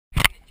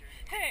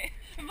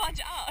Watch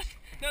out.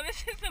 No, this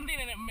is something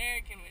an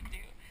American would do.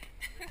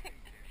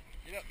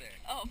 Get up there.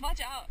 Oh,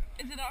 watch out.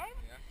 Is it on?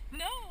 Yeah.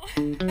 No.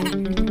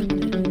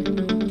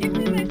 Give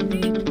me my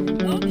seat.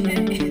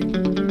 Okay.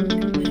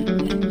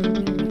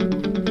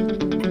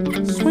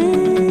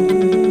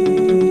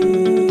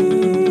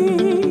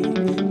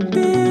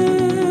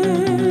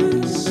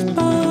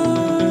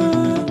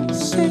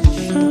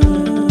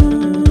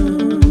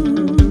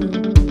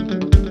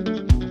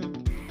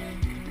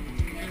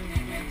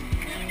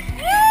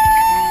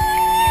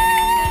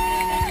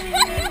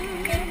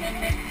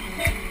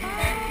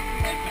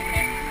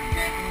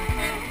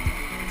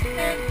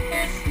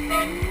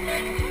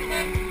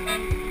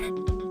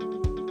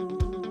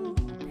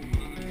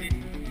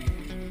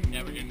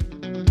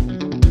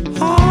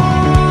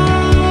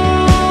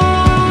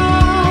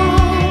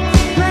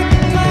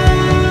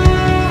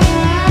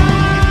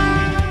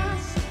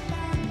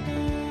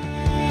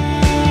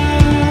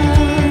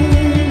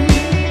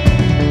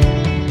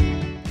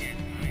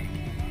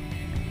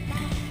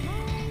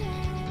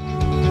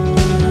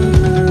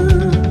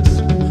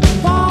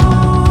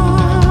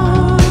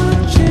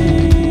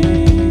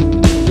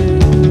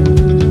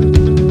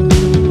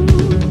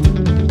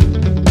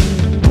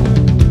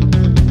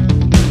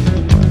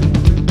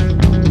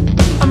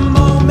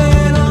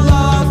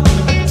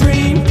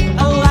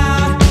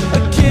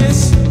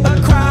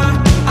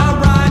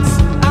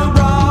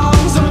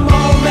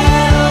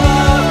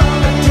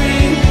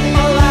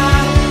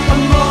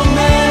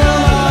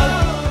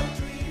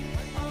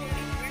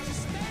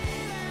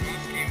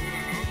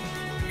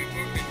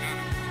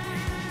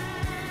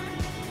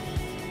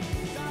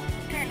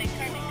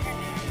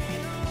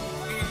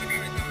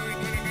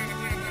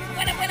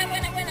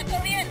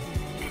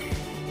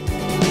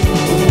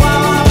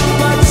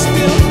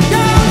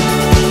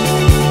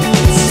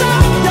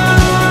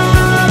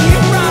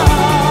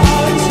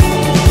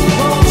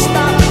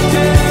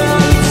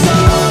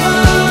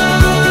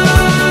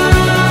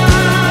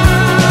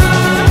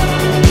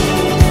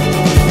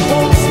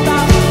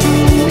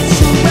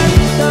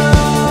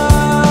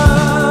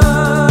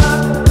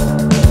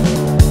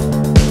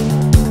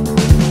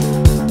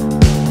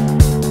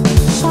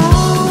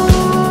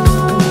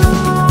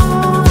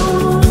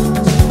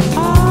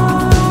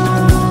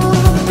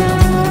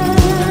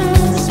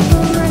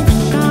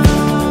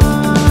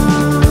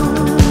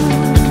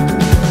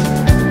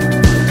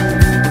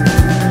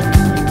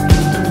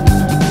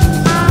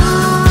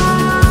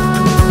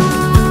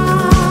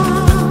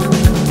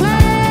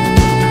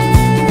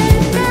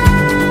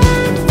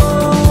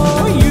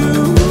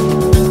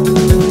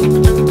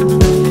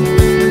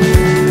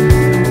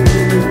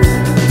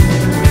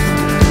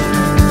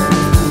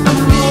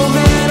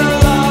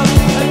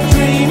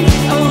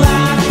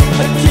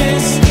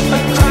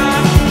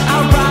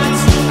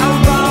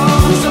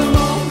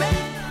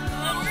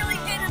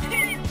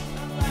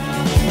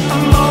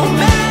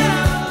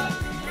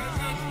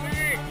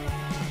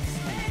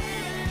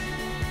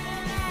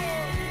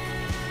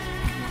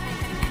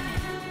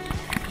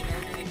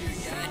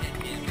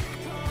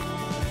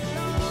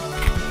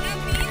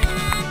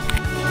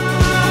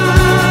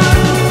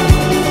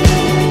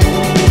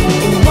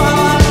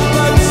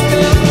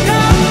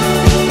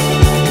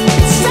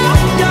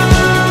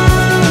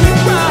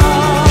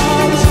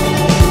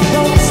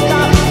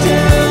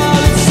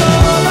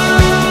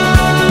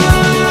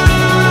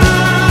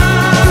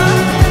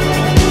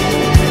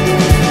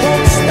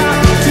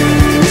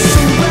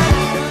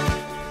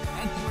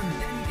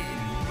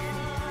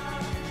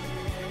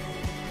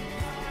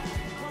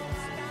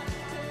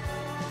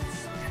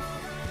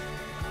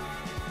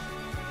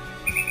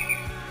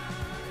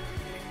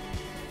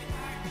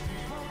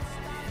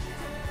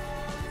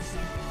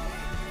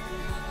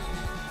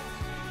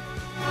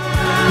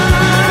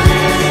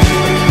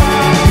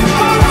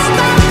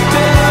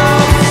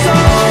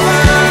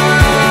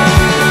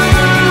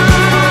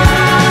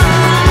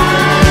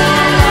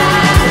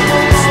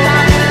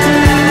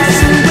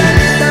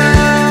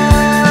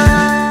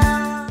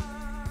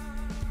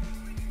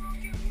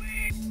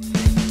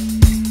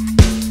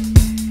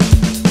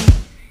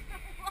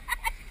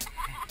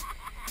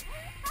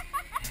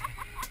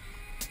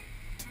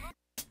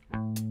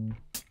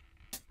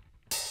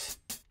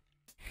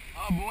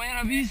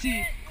 Buena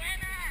bici.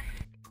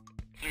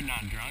 They're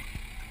not drunk.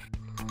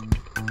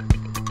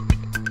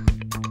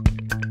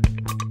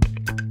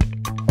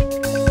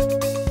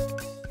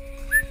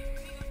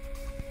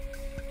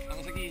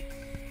 Vamos aquí.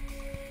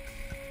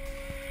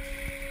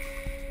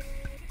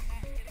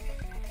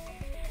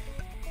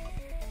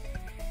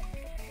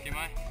 ¿Qué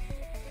más?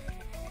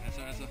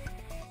 Eso.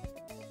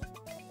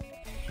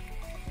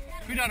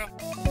 Cuidado.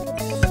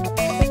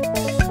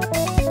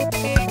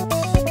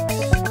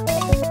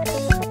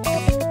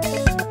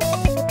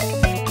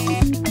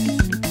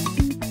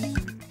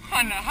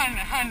 Hanna.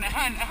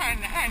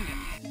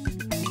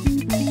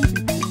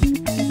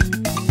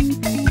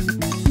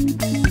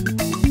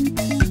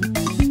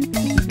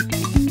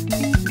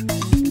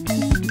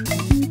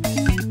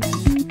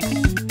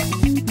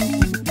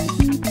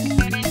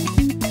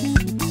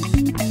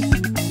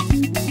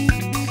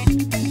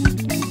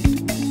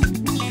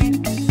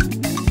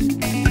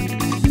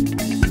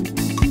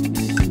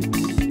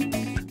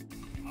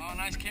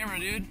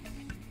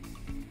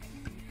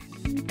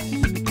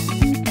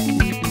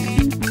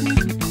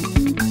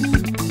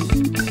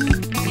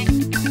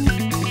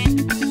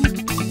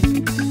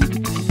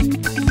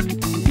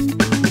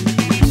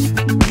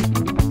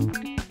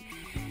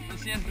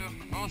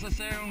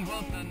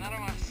 låta nada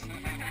más.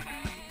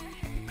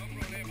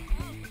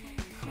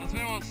 Nos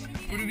vemos.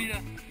 Pura vida.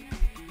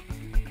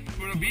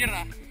 Pura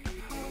birra.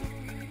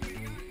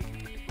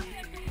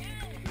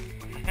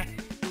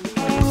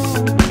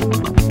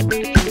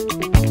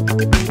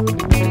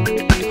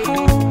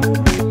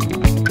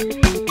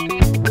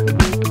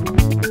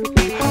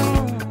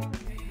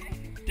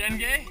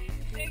 Dengue?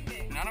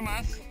 Nada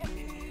más.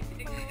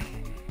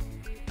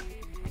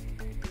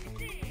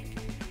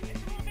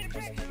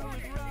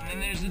 And then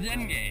there's the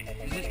dengue.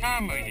 There's the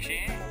combo, you see?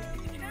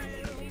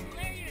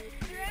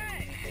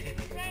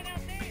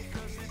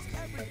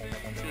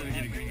 Let's go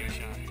get a gringo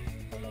shot.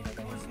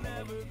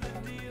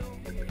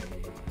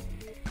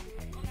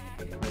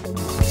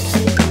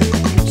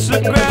 So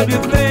grab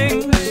your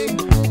things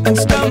and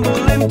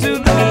stumble into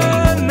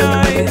the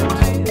night,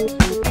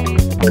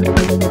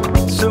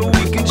 so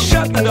we can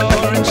shut the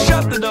door and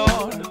shut the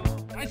door.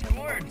 Nice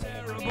board.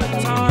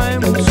 Terrible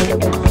times.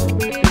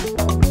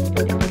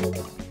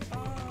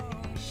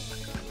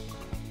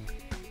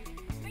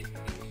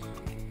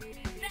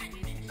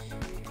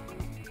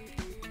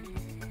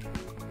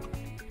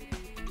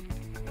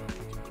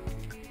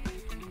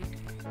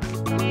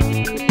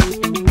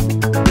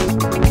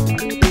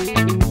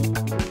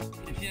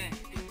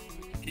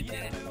 ¿Qué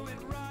tiene?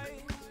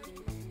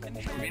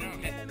 ¿Vino o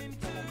qué?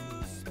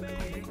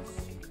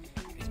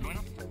 ¿Es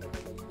bueno?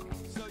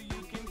 So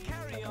you can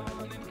carry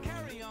on and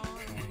carry on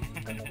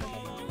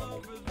all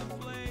over the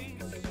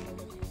place.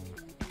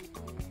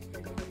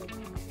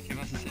 ¿Qué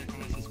vas a hacer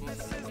con esas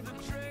bolsas?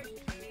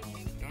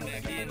 ¿Dónde?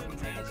 ¿Aquí en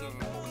Puntarenas o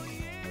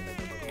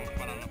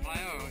para la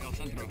playa o el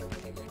centro?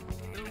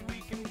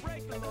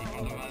 ¿Y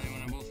cuánto vale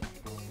una bolsa?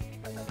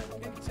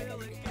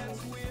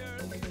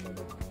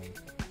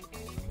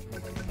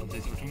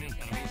 Entonces 8,000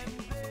 para bolsa.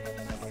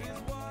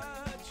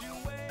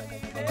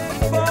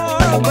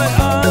 But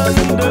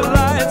under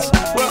lights,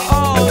 we're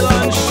all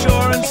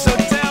unsure, and so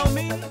tell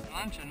me.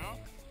 Lancha, ¿no?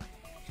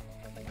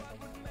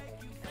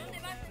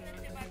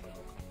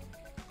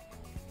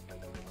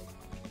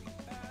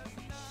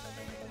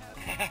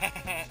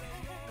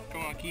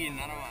 Como aquí,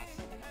 nada más.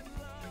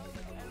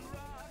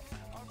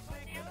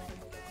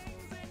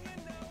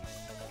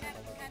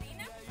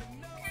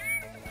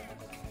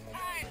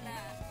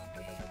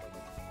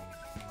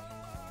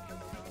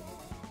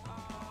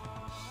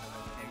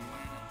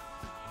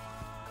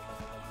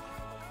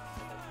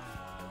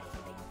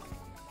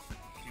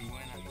 Qué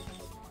buena.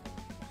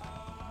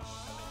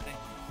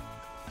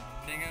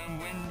 Tenga un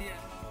buen día.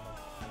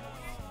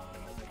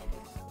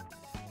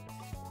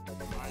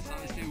 Ah,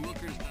 sabes que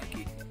Wilker está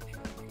aquí.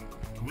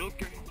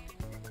 Wilker.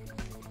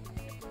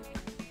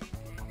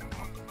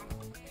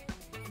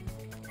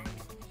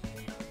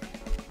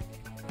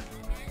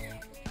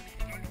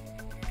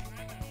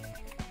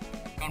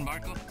 ¿Con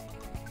barco?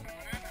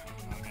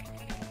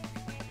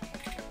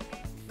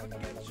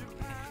 Okay.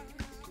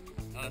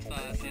 Ahora está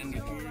haciendo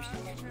tours.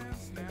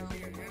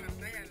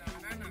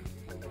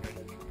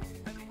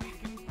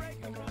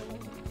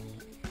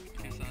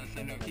 ¿Qué está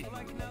haciendo aquí?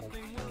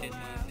 ¿Qué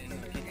está haciendo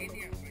aquí?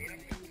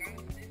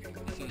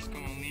 Eso es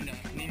como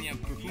línea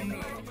profundo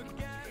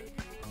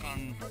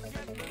con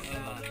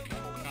la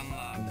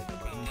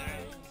bandera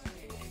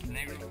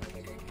negro.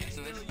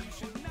 ¿Eso es?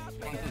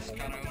 ¿Cuántos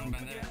cada una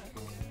bandera?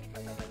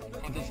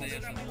 ¿Cuántos de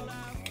esas?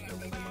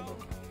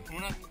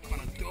 Una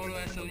para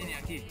toda esa línea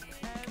aquí.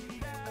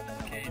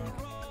 Ok.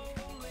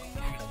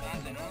 No es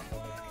bastante, ¿no?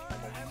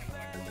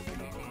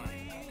 Loco, man.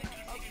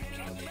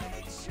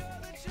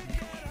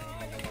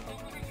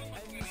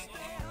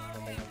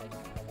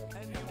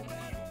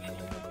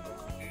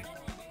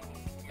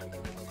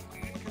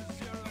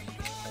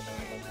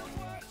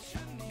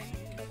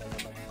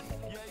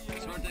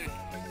 Suerte.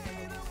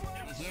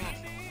 Nos vemos.